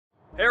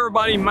Hey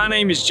everybody, my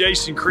name is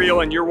Jason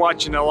Creel and you're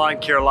watching The Lawn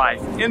Care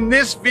Life. In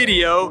this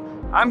video,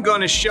 I'm going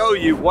to show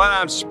you what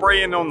I'm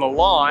spraying on the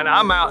lawn.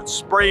 I'm out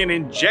spraying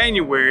in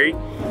January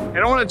and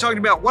I want to talk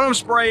about what I'm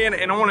spraying,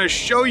 and I want to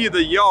show you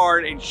the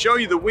yard and show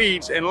you the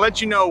weeds and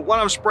let you know what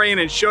I'm spraying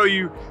and show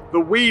you the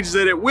weeds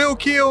that it will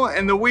kill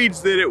and the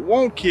weeds that it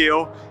won't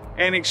kill,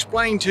 and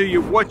explain to you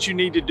what you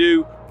need to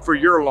do for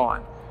your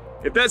lawn.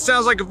 If that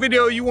sounds like a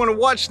video you want to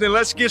watch, then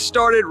let's get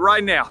started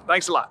right now.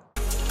 Thanks a lot.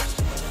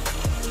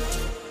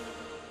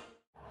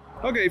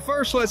 Okay,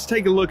 first let's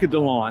take a look at the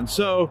lawn.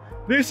 So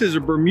this is a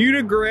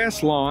Bermuda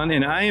grass lawn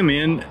and I am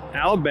in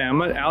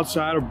Alabama,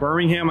 outside of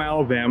Birmingham,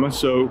 Alabama.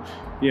 So,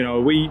 you know,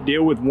 we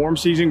deal with warm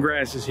season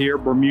grasses here.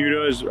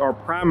 Bermuda is our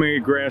primary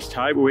grass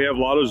type, but we have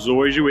a lot of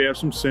zoysia, we have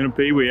some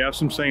centipede, we have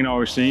some St.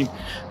 Augustine.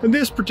 And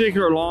this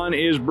particular lawn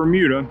is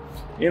Bermuda.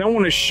 And I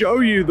want to show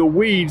you the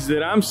weeds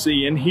that I'm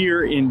seeing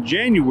here in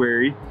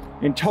January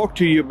and talk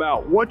to you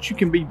about what you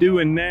can be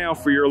doing now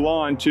for your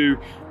lawn to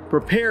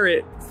prepare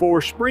it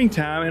for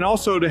springtime and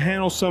also to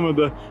handle some of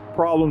the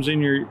problems in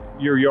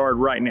your yard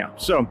right now.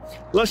 So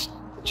let's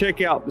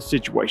check out the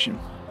situation.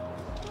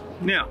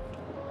 Now,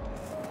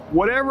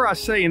 whatever I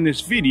say in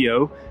this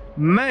video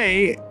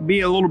may be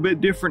a little bit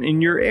different in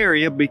your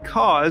area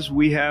because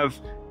we have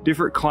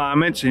different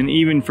climates, and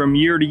even from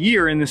year to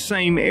year in the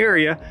same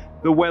area,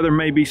 the weather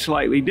may be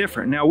slightly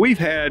different. Now, we've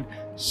had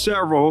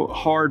several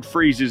hard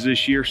freezes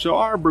this year, so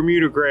our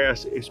Bermuda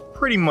grass is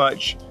pretty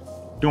much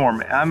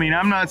dormant. I mean,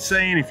 I'm not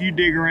saying if you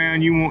dig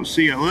around you won't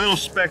see a little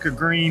speck of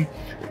green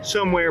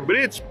somewhere, but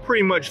it's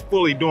pretty much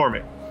fully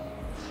dormant.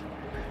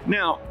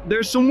 Now,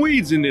 there's some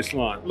weeds in this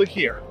lawn. Look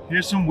here,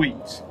 here's some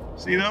weeds.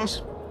 See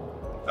those?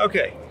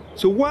 Okay,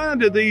 so why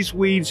do these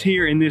weeds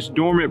here in this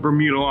dormant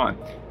Bermuda lawn?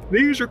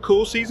 These are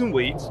cool season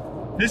weeds.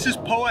 This is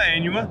Poa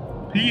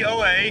annua,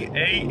 P-O-A-A-N-N-U-A,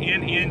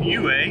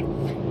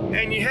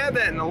 and you have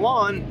that in the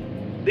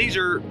lawn. These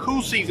are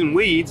cool season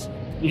weeds.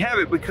 You have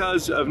it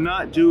because of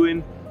not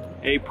doing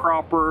a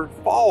proper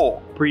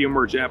fall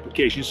pre-emergent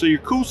application. So your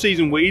cool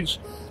season weeds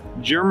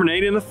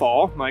germinate in the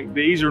fall, like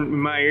these are in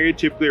my area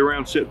typically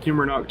around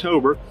September and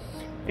October.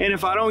 And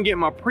if I don't get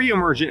my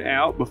pre-emergent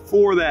out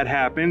before that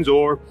happens,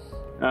 or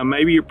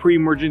maybe your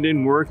pre-emergent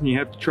didn't work and you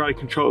have to try to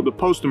control the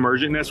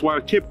post-emergent, that's why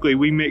typically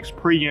we mix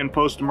pre and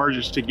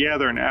post-emergents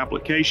together in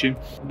application.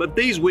 But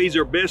these weeds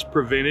are best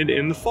prevented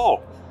in the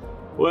fall.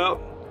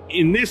 Well,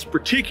 in this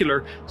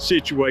particular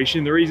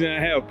situation, the reason I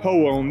have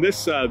Poa on this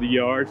side of the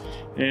yard,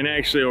 and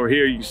actually over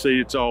here you can see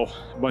it's all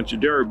a bunch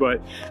of dirt,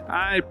 but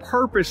I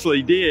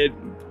purposely did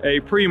a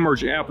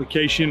pre-emergent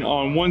application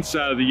on one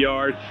side of the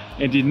yard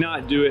and did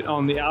not do it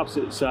on the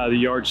opposite side of the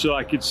yard so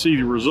I could see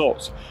the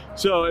results.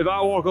 So if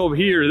I walk over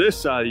here to this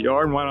side of the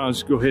yard, why don't I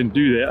just go ahead and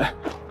do that?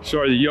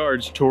 Sorry, the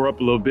yard's tore up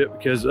a little bit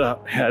because I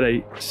had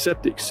a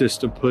septic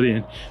system put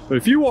in. But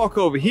if you walk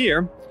over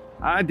here,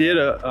 I did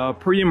a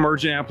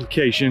pre-emergent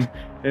application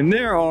and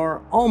there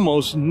are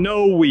almost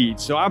no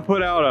weeds. So I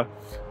put out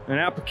an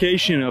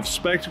application of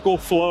Spectacle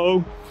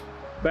Flow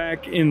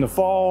back in the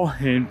fall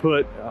and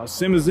put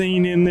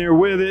Simazine in there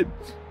with it.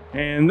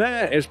 And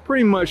that has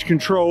pretty much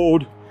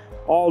controlled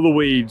all the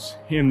weeds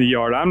in the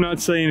yard. I'm not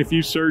saying if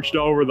you searched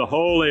over the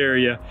whole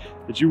area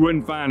that you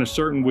wouldn't find a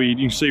certain weed.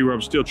 You can see where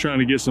I'm still trying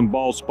to get some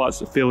bald spots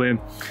to fill in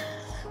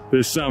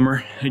this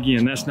summer.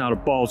 Again, that's not a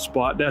bald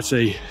spot. That's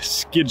a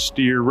skid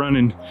steer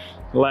running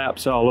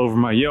laps all over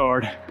my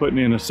yard, putting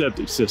in a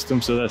septic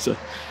system, so that's a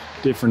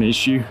different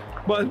issue.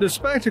 But the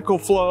Spectacle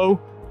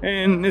Flow,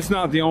 and it's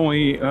not the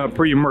only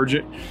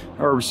pre-emergent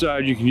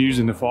herbicide you can use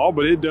in the fall,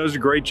 but it does a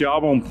great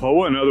job on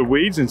Poa and other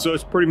weeds, and so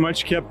it's pretty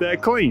much kept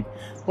that clean.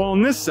 Well,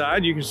 on this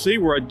side, you can see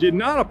where I did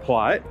not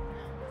apply it.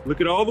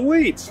 Look at all the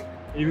weeds.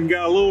 Even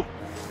got a little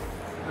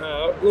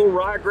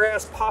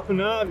ryegrass popping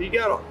up. You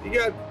got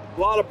a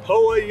lot of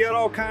Poa. You got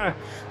all kind of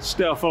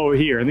stuff over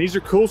here, and these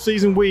are cool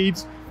season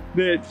weeds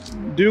that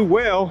do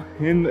well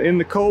in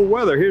the cold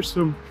weather. Here's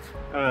some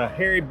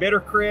hairy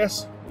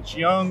bittercress. It's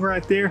young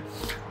right there.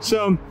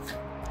 So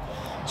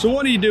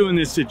what do you do in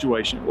this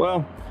situation?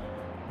 Well,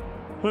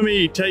 let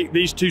me take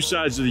these two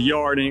sides of the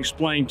yard and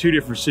explain two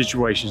different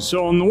situations.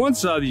 So on the one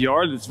side of the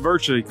yard that's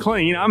virtually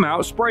clean, I'm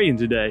out spraying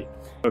today.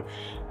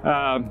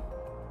 I'm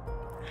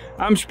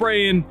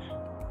spraying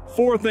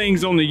 4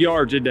 things on the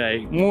yard today.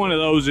 One of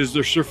those is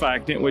the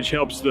surfactant, which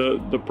helps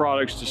the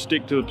products to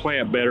stick to the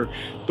plant better.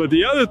 But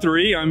the other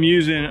 3, I'm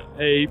using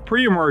a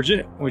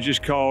pre-emergent, which is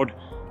called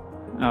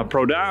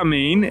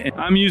prodiamine.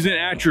 I'm using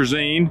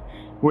atrazine,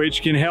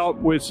 which can help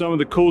with some of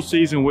the cool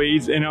season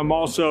weeds. And I'm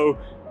also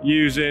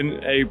using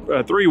a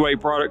 3-way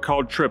product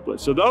called Triplet.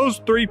 So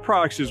those 3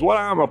 products is what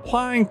I'm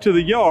applying to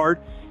the yard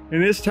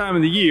in this time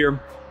of the year.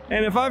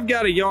 And if I've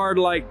got a yard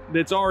like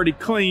that's already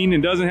clean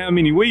and doesn't have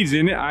many weeds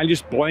in it, I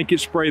just blanket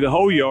spray the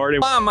whole yard.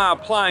 And why am I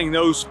applying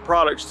those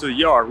products to the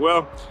yard?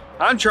 Well,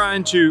 I'm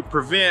trying to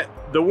prevent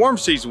the warm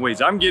season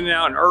weeds. I'm getting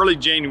out in early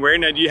January.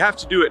 Now, do you have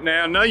to do it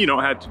now? No, you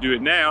don't have to do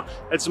it now.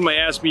 That's somebody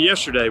asked me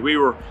yesterday. We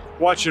were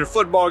watching a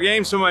football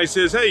game. Somebody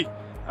says, hey,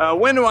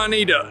 when do I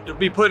need to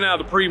be putting out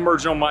the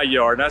pre-emergent on my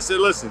yard? And I said,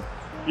 listen,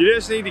 You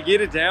just need to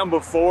get it down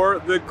before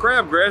the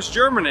crabgrass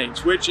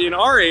germinates, which in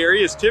our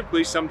area is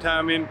typically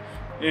sometime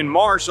in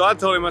March. So I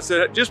told him, I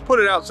said, just put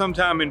it out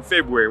sometime in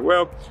February.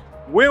 Well,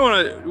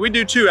 we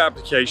do 2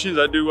 applications.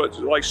 I do what's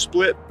like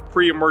split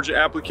pre-emergent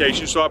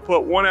applications. So I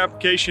put 1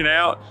 application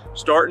out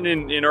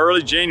starting in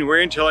early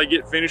January until I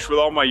get finished with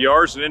all my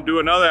yards, and then do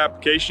another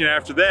application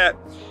after that.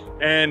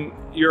 And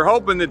you're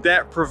hoping that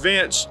that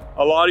prevents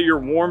a lot of your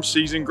warm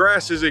season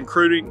grasses,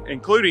 including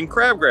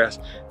crabgrass.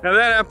 Now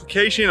that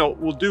application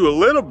will do a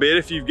little bit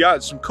if you've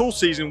got some cool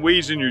season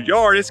weeds in your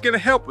yard. It's going to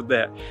help with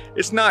that.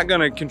 It's not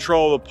going to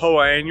control the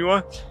Poa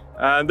annua.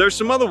 There's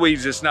some other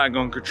weeds it's not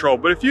going to control,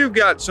 but if you've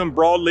got some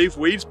broadleaf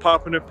weeds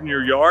popping up in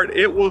your yard,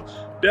 it will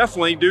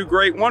definitely do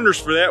great wonders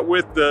for that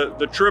with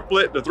the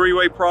triplet, the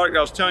 3-way product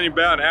I was telling you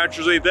about, and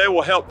atrazine. They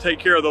will help take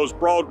care of those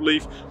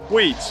broadleaf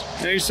weeds.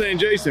 Now you're saying,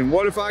 Jason,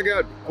 what if I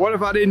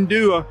didn't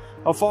do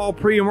a fall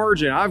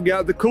pre-emergent? I've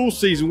got the cool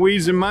season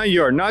weeds in my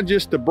yard, not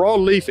just the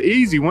broadleaf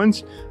easy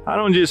ones. I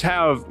don't just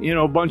have, you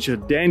know, a bunch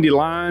of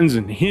dandelions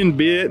and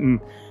henbit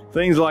and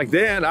things like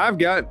that. I've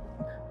got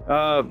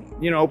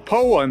you know,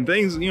 Poa and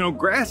things, you know,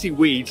 grassy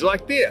weeds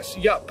like this.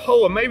 You got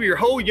Poa, maybe your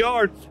whole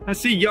yard. I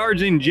see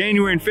yards in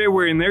January and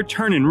February and they're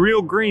turning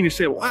real green. You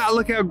say, wow,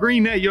 look how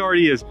green that yard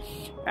is.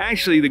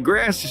 Actually, the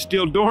grass is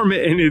still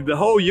dormant and the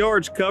whole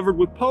yard's covered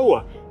with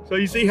Poa. So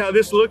you see how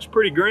this looks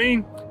pretty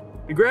green?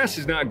 The grass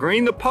is not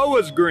green, the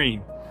Poa's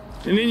green.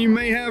 And then you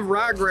may have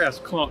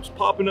ryegrass clumps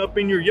popping up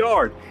in your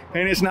yard.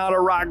 And it's not a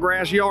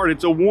ryegrass yard,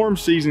 it's a warm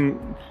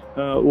season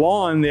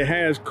lawn that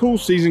has cool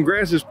season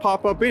grasses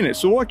pop up in it.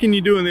 So what can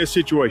you do in this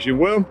situation?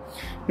 Well,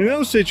 in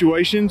those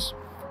situations,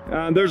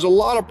 there's a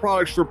lot of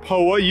products for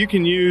Poa. You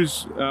can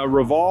use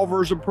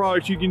Revolver's a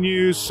product you can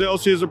use,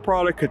 Celsius a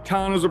product,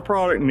 Katana's a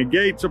product,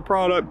 Negate's a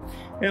product,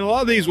 and a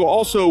lot of these will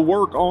also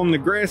work on the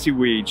grassy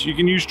weeds. You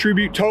can use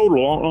Tribute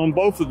Total on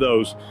both of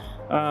those.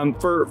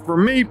 For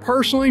me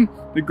personally,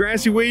 the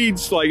grassy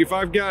weeds, like if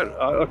I've got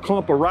a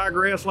clump of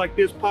ryegrass like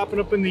this popping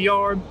up in the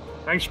yard,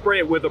 I can spray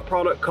it with a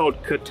product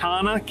called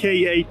Katana,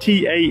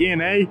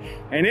 K-A-T-A-N-A,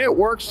 and it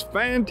works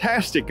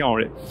fantastic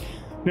on it.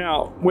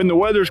 Now, when the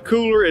weather's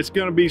cooler, it's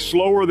going to be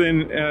slower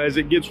than as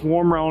it gets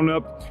warmer on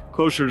up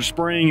closer to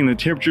spring and the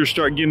temperatures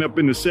start getting up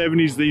in the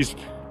 70s. These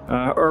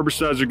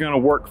herbicides are going to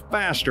work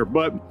faster,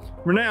 but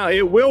for now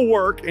it will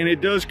work and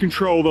it does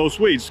control those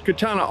weeds.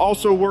 Katana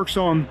also works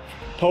on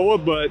Poa,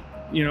 but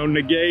you know,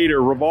 Negate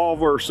or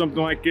Revolver or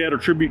something like that, or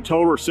Tribute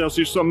Total or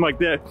Celsius, something like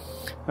that,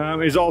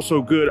 is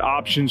also good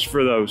options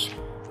for those.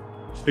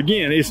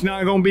 Again, it's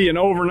not going to be an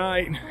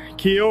overnight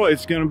kill.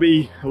 It's going to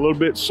be a little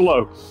bit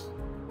slow.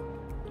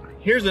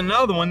 Here's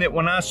another one that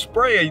when I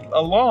spray a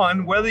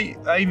lawn, whether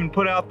I even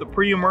put out the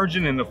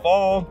pre-emergent in the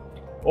fall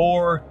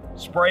or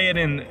spray it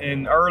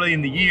in early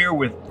in the year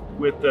with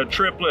the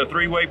triplet, a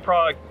 3-way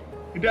product,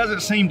 it doesn't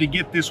seem to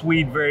get this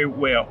weed very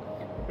well.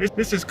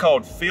 This is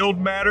called Field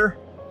Matter.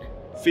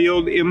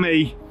 Field,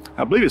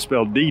 I believe it's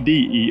spelled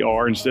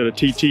D-D-E-R instead of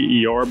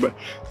T-T-E-R, but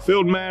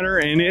Field Matter,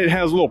 and it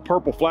has little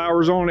purple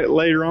flowers on it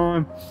later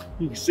on.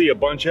 You can see a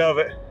bunch of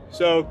it.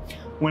 So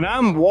when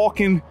I'm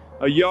walking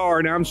a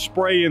yard, I'm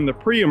spraying the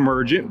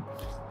pre-emergent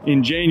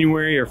in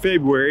January or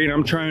February, and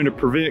I'm trying to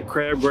prevent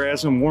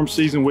crabgrass and warm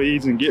season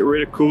weeds and get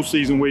rid of cool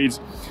season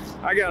weeds.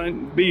 I gotta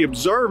be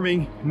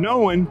observing,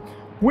 knowing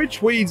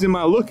which weeds am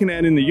I looking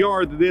at in the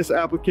yard that this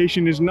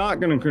application is not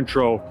going to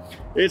control.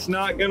 It's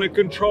not going to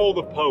control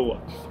the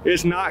Poa.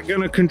 It's not going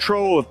to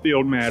control the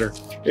Field Matter.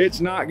 It's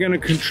not going to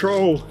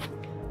control,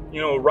 you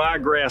know, a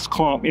ryegrass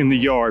clump in the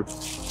yard.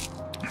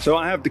 So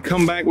I have to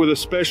come back with a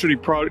specialty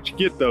product to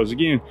get those.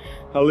 Again,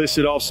 I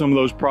listed off some of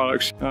those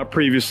products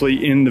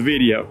previously in the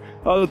video.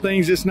 Other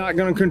things it's not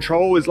going to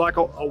control is like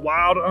a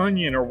wild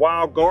onion or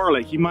wild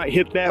garlic. You might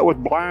hit that with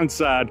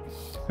Blindside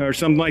or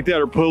something like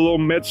that, or put a little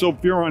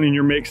metsulfuron in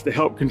your mix to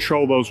help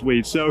control those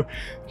weeds. So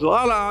there's a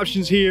lot of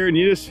options here, and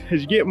as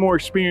you get more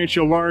experience,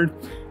 you'll learn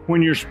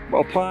when you're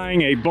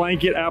applying a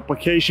blanket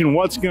application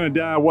what's going to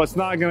die, what's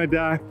not going to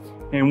die,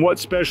 and what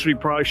specialty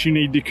products you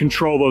need to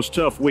control those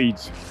tough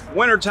weeds.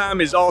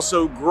 Wintertime is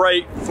also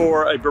great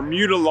for a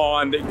Bermuda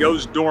lawn that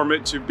goes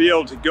dormant to be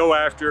able to go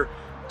after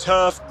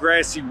tough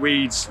grassy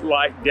weeds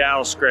like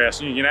Dallas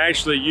grass. And you can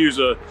actually use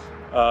a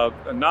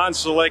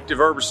non-selective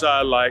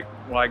herbicide like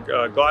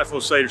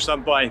glyphosate or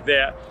something like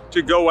that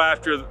to go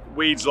after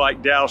weeds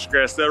like Dallas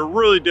grass that are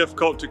really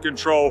difficult to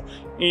control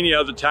any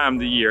other time of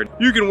the year.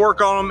 You can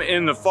work on them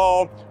in the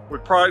fall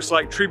with products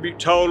like Tribute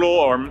Total,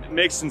 or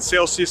mixing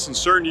Celsius and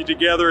Certainty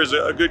together is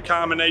a good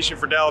combination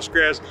for Dallas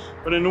grass.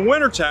 But in the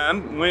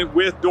wintertime,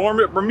 with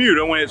dormant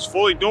Bermuda, when it's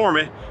fully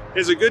dormant,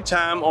 is a good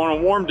time on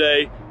a warm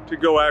day to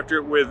go after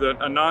it with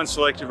a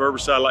non-selective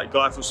herbicide like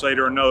glyphosate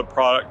or another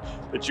product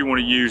that you want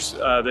to use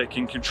that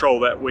can control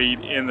that weed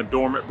in the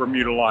dormant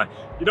Bermuda line.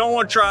 You don't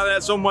want to try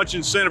that so much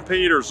in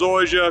centipede or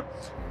zoysia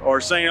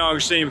or St.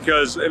 Augustine,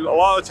 because a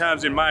lot of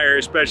times in my area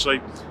especially,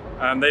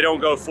 they don't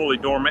go fully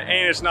dormant,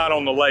 and it's not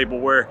on the label,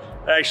 where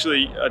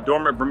actually a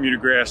dormant Bermuda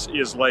grass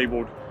is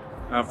labeled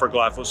for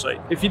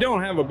glyphosate. If you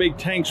don't have a big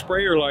tank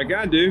sprayer like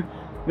I do,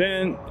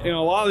 then a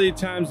lot of the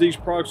times these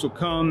products will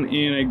come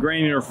in a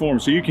granular form.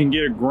 So you can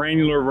get a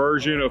granular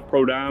version of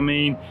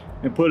prodiamine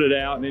and put it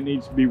out, and it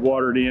needs to be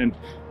watered in.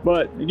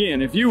 But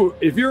again, if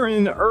you're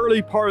in the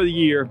early part of the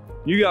year,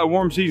 you got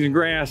warm season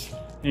grass,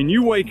 and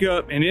you wake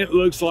up and it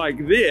looks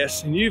like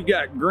this, and you've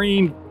got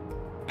green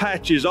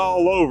patches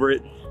all over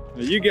it,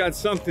 you got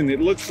something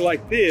that looks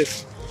like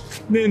this,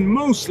 then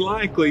most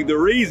likely the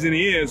reason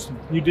is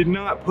you did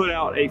not put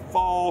out a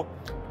fall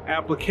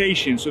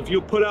application. So if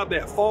you'll put out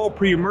that fall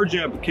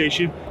pre-emergent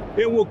application,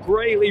 it will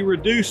greatly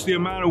reduce the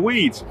amount of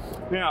weeds.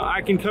 Now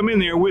I can come in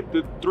there with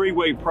the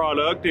 3-way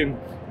product and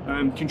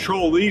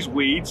control these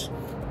weeds,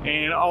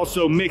 and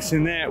also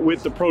mixing that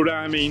with the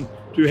prodiamine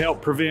to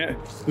help prevent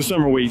the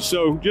summer weeds.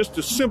 So just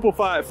to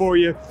simplify it for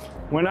you,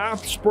 when I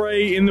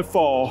spray in the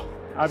fall,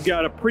 I've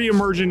got a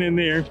pre-emergent in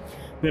there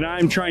that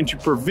I'm trying to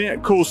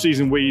prevent cool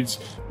season weeds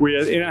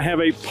with, and I have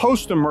a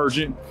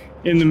post-emergent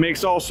in the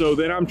mix also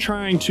that I'm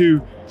trying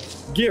to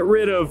get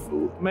rid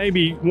of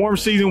maybe warm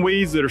season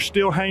weeds that are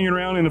still hanging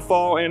around in the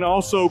fall, and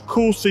also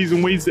cool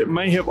season weeds that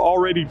may have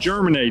already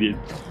germinated.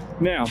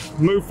 Now,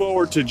 move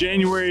forward to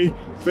January,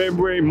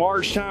 February,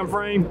 March time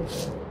frame.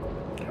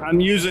 I'm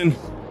using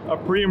a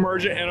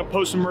pre-emergent and a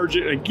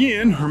post-emergent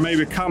again, or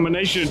maybe a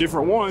combination of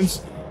different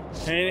ones.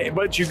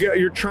 But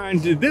you're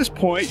trying to, at this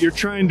point, you're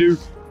trying to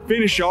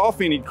finish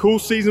off any cool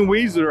season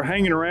weeds that are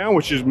hanging around,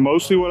 which is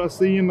mostly what I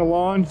see in the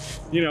lawn.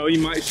 You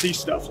might see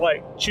stuff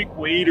like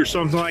chickweed or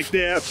something like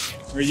that,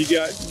 or you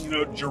got,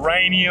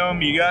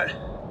 geranium, you got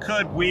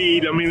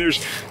cudweed. I mean,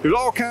 there's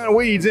all kind of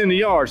weeds in the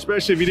yard,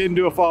 especially if you didn't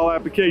do a fall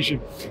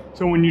application.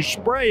 So when you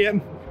spray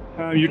it,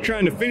 you're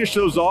trying to finish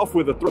those off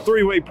with a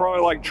 3-way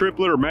product like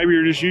triplet, or maybe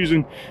you're just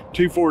using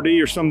 2,4-D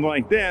or something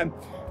like that.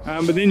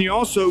 But then you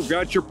also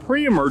got your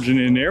pre-emergent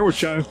in there,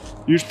 which I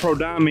use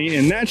prodiamine,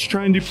 and that's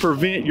trying to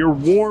prevent your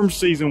warm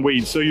season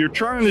weeds. So you're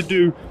trying to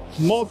do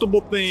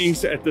multiple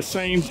things at the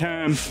same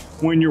time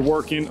when you're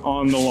working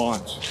on the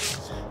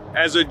lawns.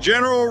 As a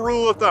general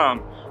rule of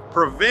thumb,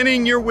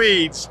 preventing your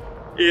weeds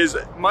is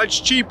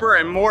much cheaper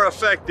and more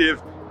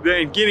effective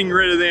than getting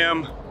rid of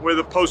them with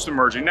a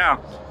post-emergent. Now,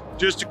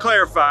 just to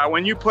clarify,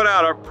 when you put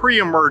out a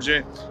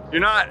pre-emergent,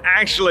 you're not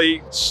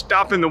actually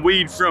stopping the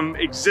weed from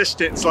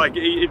existence. Like,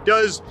 it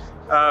does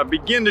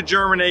begin to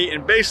germinate,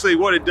 and basically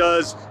what it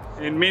does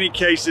in many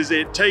cases,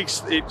 it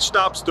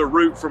stops the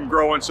root from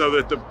growing, so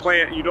that the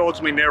plant, you'd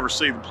ultimately never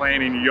see the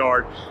plant in your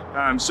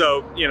yard.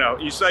 So,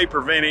 you say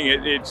preventing,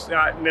 it's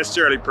not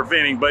necessarily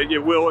preventing, but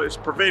it's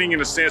preventing in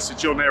the sense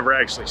that you'll never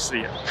actually see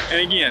it. And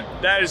again,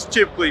 that is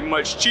typically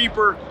much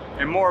cheaper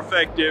and more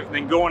effective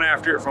than going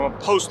after it from a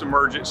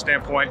post-emergent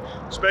standpoint,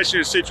 especially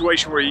in a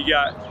situation where you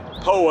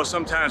got POA.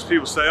 Sometimes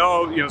people say,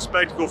 oh,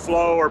 spectacle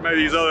flow, or maybe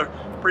these other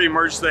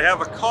pre-emergents, they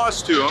have a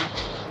cost to them.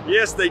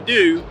 Yes, they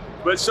do,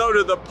 but so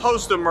do the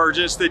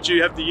post-emergents that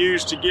you have to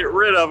use to get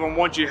rid of them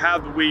once you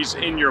have the weeds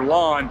in your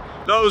lawn.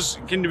 Those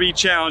can be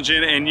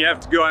challenging, and you have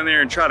to go in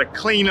there and try to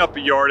clean up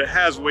a yard that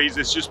has weeds.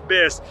 It's just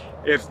best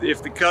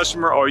if the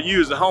customer or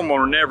you as the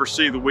homeowner never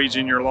see the weeds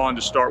in your lawn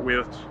to start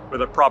with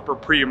a proper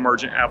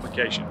pre-emergent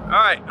application. All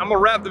right, I'm gonna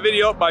wrap the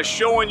video up by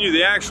showing you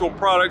the actual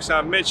products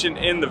I mentioned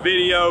in the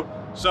video,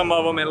 some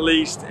of them at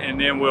least, and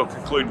then we'll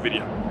conclude the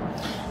video.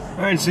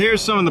 All right, so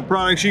here's some of the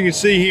products you can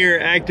see here.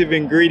 Active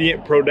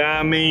ingredient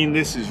prodiamine.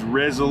 This is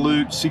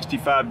Resolute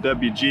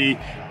 65WG.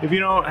 If you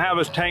don't have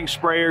a tank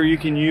sprayer, you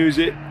can use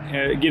it,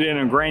 get it in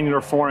a granular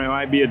form. It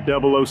might be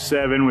a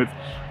 007 with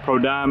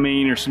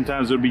prodiamine, or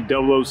sometimes it'll be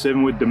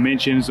 007 with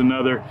Dimensions,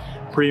 another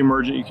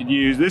pre-emergent you could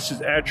use. This is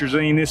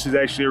atrazine. This is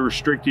actually a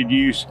restricted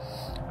use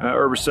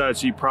herbicide,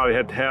 so you probably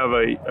have to have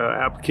a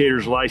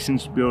applicator's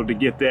license to be able to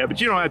get that, but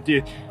you don't have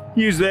to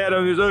use that.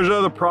 There's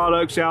other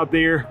products out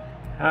there.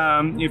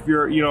 If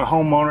you're a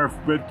homeowner,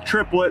 but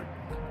triplet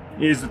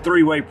is the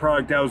 3-way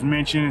product I was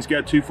mentioning. It's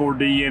got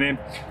 2,4-D in it,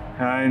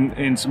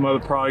 and some other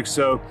products.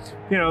 So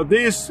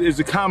this is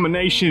a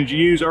combination that you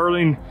use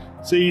early in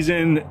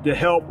season to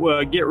help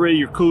get rid of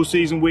your cool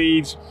season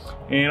weeds,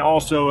 and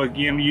also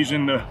again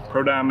using the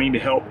prodiamine to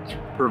help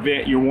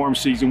prevent your warm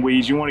season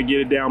weeds. You want to get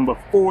it down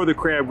before the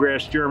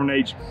crabgrass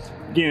germinates.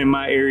 Again, in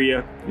my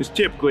area, it's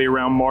typically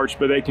around March,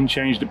 but they can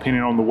change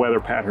depending on the weather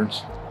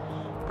patterns.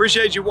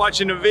 Appreciate you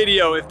watching the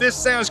video. If this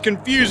sounds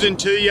confusing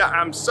to you,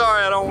 I'm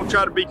sorry. I don't want to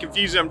try to be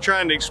confusing. I'm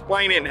trying to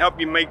explain it and help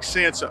you make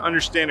sense of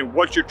understanding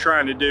what you're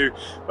trying to do.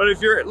 But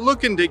if you're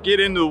looking to get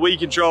into the weed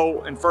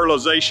control and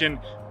fertilization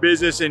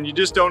business and you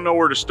just don't know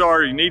where to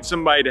start, or you need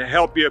somebody to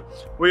help you,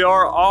 we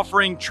are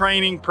offering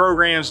training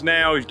programs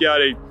now. We've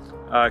got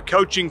a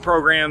coaching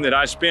program that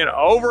I spent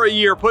over a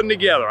year putting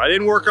together. I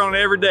didn't work on it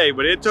every day,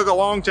 but it took a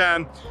long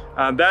time.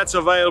 That's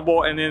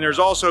available. And then there's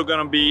also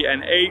going to be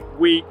an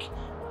 8-week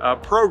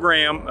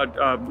program,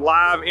 a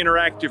live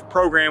interactive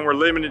program. We're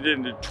limited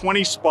into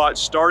 20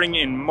 spots starting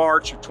in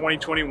March of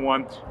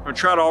 2021. I'm gonna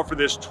try to offer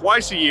this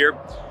twice a year,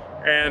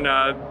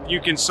 and you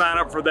can sign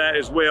up for that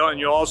as well, and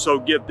you'll also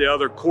get the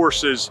other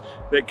courses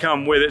that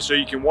come with it, so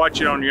you can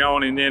watch it on your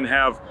own and then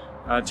have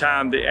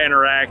time to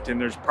interact, and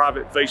there's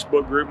private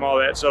Facebook group and all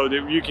that, so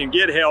that you can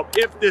get help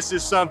if this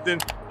is something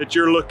that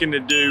you're looking to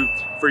do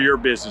for your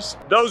business.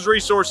 Those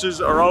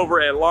resources are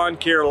over at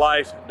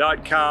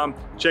lawncarelife.com.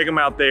 Check them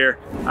out there.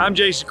 I'm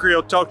Jason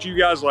Creel. Talk to you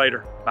guys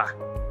later.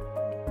 Bye.